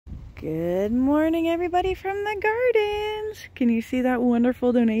Good morning, everybody from the gardens. Can you see that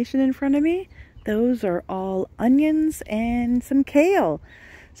wonderful donation in front of me? Those are all onions and some kale.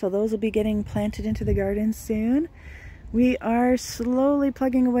 So those will be getting planted into the garden soon. We are slowly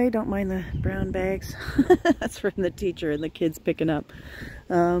plugging away. Don't mind the brown bags. That's from the teacher and the kids picking up.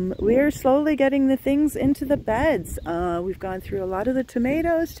 We are slowly getting the things into the beds. We've gone through a lot of the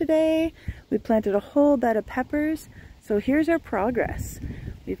tomatoes today. We planted a whole bed of peppers. So here's our progress.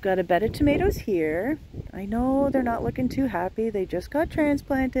 We've got a bed of tomatoes here. I know they're not looking too happy. They just got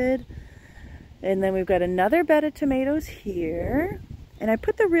transplanted. And then we've got another bed of tomatoes here. And I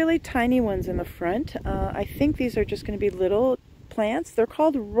put the really tiny ones in the front. I think these are just going to be little plants. They're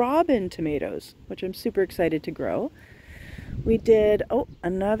called robin tomatoes, which I'm super excited to grow. We did,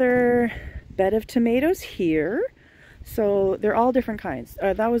 another bed of tomatoes here. So they're all different kinds.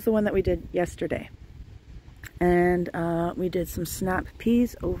 That was the one that we did yesterday. And we did some snap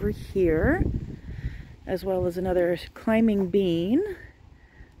peas over here, as well as another climbing bean.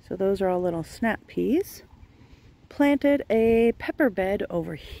 So those are all little snap peas. Planted a pepper bed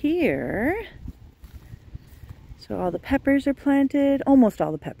over here. So all the peppers are planted, almost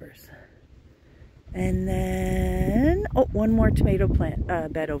all the peppers. And then, one more tomato plant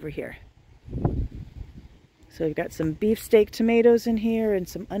bed over here. So we've got some beefsteak tomatoes in here and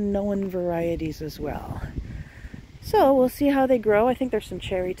some unknown varieties as well. So we'll see how they grow. I think there's some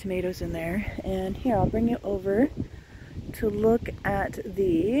cherry tomatoes in there. And here, I'll bring you over to look at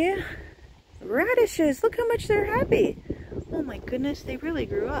the radishes. Look how much they're happy. Oh my goodness, they really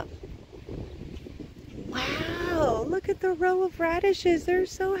grew up. Wow, look at the row of radishes. They're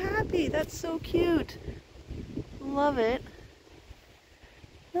so happy. That's so cute. Love it.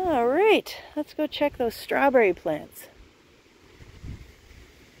 All right, let's go check those strawberry plants.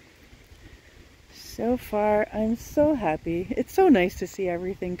 So far, I'm so happy. It's so nice to see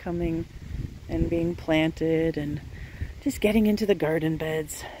everything coming and being planted and just getting into the garden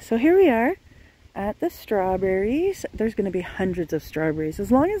beds. So here we are at the strawberries. There's going to be hundreds of strawberries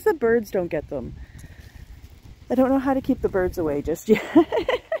as long as the birds don't get them. I don't know how to keep the birds away just yet.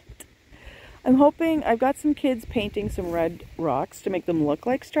 I'm hoping, I've got some kids painting some red rocks to make them look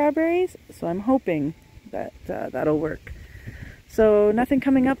like strawberries, so I'm hoping that that'll work. So nothing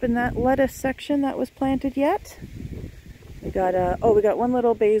coming up in that lettuce section that was planted yet. We got we got one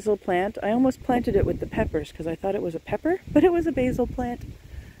little basil plant. I almost planted it with the peppers because I thought it was a pepper, but it was a basil plant.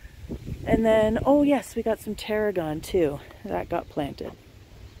 And then, oh yes, we got some tarragon too. That got planted.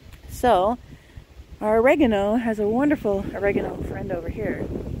 So our oregano has a wonderful oregano friend over here,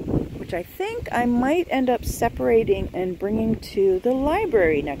 which I think I might end up separating and bringing to the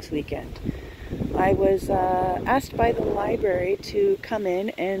library next weekend. I was asked by the library to come in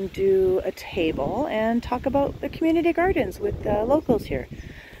and do a table and talk about the community gardens with the locals here.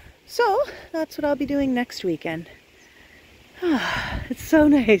 So that's what I'll be doing next weekend. It's so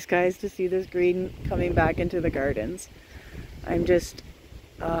nice, guys, to see this green coming back into the gardens. I'm just,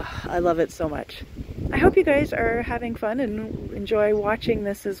 I love it so much. I hope you guys are having fun and enjoy watching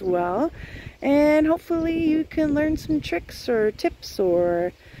this as well. And hopefully you can learn some tricks or tips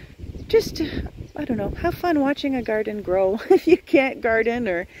or just, I don't know, have fun watching a garden grow. If you can't garden,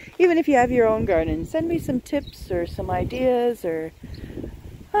 or even if you have your own garden, send me some tips or some ideas or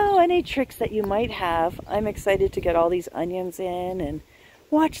any tricks that you might have. I'm excited to get all these onions in and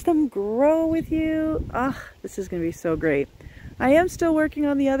watch them grow with you. This is going to be so great. I am still working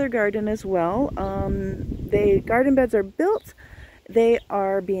on the other garden as well. The garden beds are built. They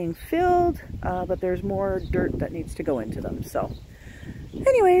are being filled, but there's more dirt that needs to go into them. So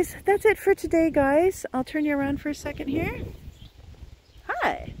anyways, that's it for today, guys. I'll turn you around for a second here.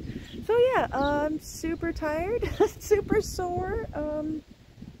 Hi. So yeah, I'm super tired, super sore,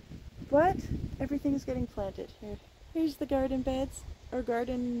 but everything's getting planted. Here's the garden beds, or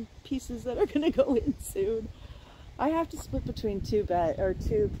garden pieces that are going to go in soon. I have to split between two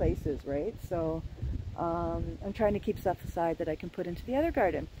places, right? So I'm trying to keep stuff aside that I can put into the other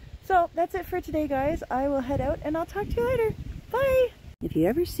garden. So that's it for today, guys. I will head out and I'll talk to you later. Bye! If you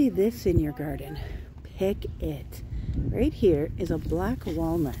ever see this in your garden, pick it. Right here is a black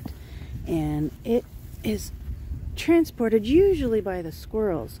walnut, and it is transported usually by the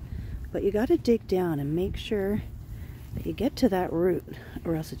squirrels, but you got to dig down and make sure that you get to that root,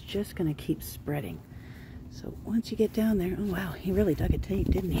 or else it's just going to keep spreading. So once you get down there, oh wow, he really dug it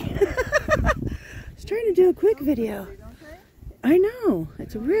deep, didn't he? I was trying to do a quick video. I know,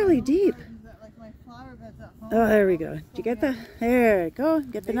 it's really deep. Oh, there we go. Did you get the, there you go.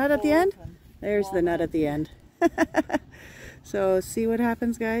 Get the nut at the end? There's the nut at the end. So see what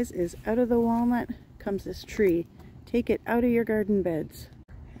happens, guys, is out of the walnut comes this tree. Take it out of your garden beds.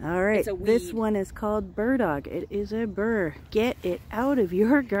 All right, It's a weed. this one is called burdock. It is a burr. Get it out of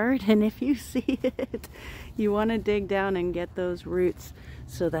your garden if you see it. You want to dig down and get those roots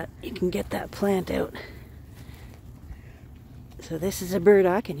so that you can get that plant out. So this is a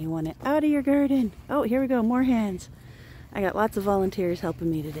burdock and you want it out of your garden. Oh, here we go, more hands. I got lots of volunteers helping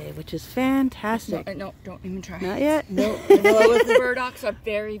me today, which is fantastic. No, don't even try. Not yet? No, the burdocks are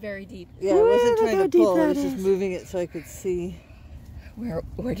very, very deep. Yeah, I wasn't Look trying how to deep pull, I that was just is. moving it so I could see. Where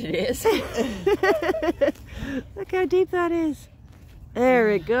it is. Look how deep that is. There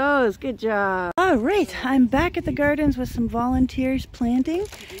it goes. Good job. All right, I'm back at the gardens with some volunteers planting,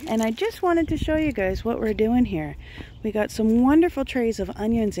 and I just wanted to show you guys what we're doing here. We got some wonderful trays of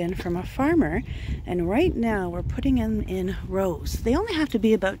onions in from a farmer, and right now we're putting them in rows. They only have to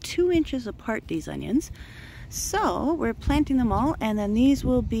be about 2 inches apart, these onions. So we're planting them all, and then these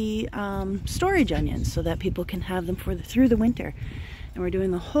will be storage onions so that people can have them through the winter. And we're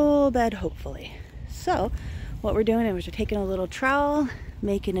doing the whole bed, hopefully. So what we're doing is we're taking a little trowel,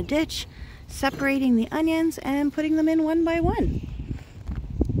 making a ditch, separating the onions, and putting them in one by one.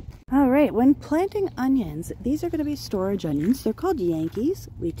 All right, when planting onions, these are going to be storage onions. They're called Yankees.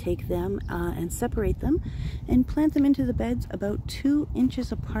 We take them and separate them and plant them into the beds about 2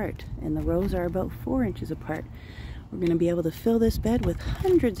 inches apart, and the rows are about 4 inches apart. We're going to be able to fill this bed with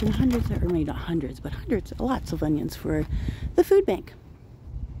hundreds and hundreds, or maybe not hundreds, but hundreds, lots of onions for the food bank.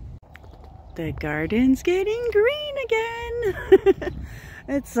 The garden's getting green again.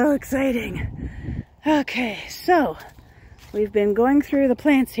 It's so exciting. Okay, so we've been going through the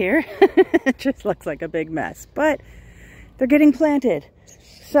plants here. It just looks like a big mess, but they're getting planted.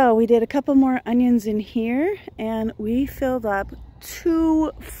 So we did a couple more onions in here, and we filled up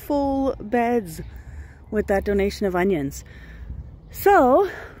 2 full beds with that donation of onions. So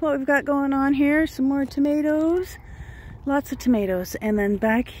what we've got going on here, some more tomatoes. Lots of tomatoes, and then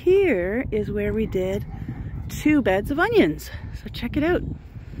back here is where we did 2 beds of onions. So check it out.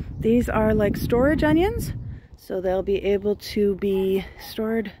 These are like storage onions, so they'll be able to be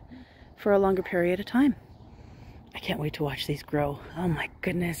stored for a longer period of time. I can't wait to watch these grow. Oh my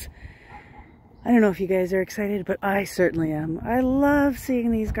goodness. I don't know if you guys are excited, but I certainly am. I love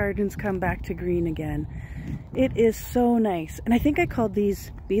seeing these gardens come back to green again. It is so nice. And I think I called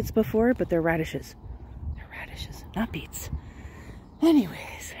these beets before, but they're radishes. Radishes, not beets.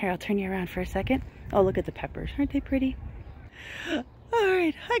 Anyways, here, I'll turn you around for a second. Oh, look at the peppers. Aren't they pretty? All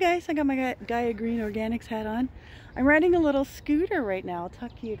right, hi guys. I got my Gaia Green Organics hat on. I'm riding a little scooter right now. I'll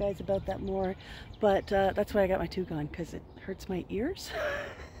talk to you guys about that more, but that's why I got my toque on, because it hurts my ears.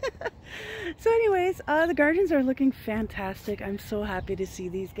 So anyways, the gardens are looking fantastic. I'm so happy to see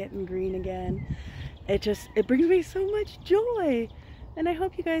these getting green again. It brings me so much joy. And I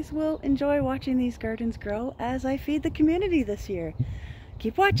hope you guys will enjoy watching these gardens grow as I feed the community this year.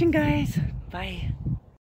 Keep watching, guys. Bye.